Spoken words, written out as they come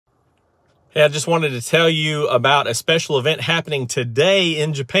Hey, I just wanted to tell you about a special event happening today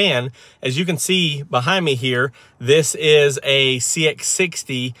in Japan. As you can see behind me here, this is a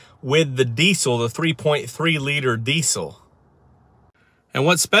CX-60 with the diesel, the 3.3 liter diesel. And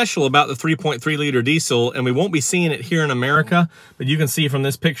what's special about the 3.3 liter diesel, and we won't be seeing it here in America, but you can see from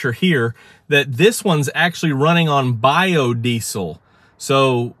this picture here that this one's actually running on biodiesel.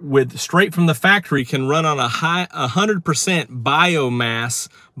 So with straight from the factory, can run on a 100% biomass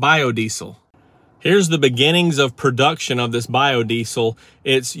biodiesel. Here's the beginnings of production of this biodiesel.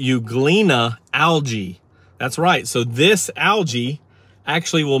 It's Euglena Algae. That's right. So this algae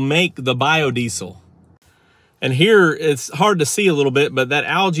actually will make the biodiesel. And here it's hard to see a little bit, but that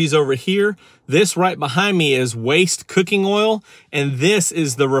algae's over here. This right behind me is waste cooking oil, and this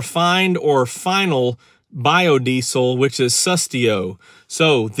is the refined or final biodiesel, which is Sustio.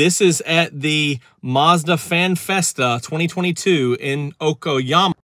 So this is at the Mazda Fan Festa 2022 in Okayama.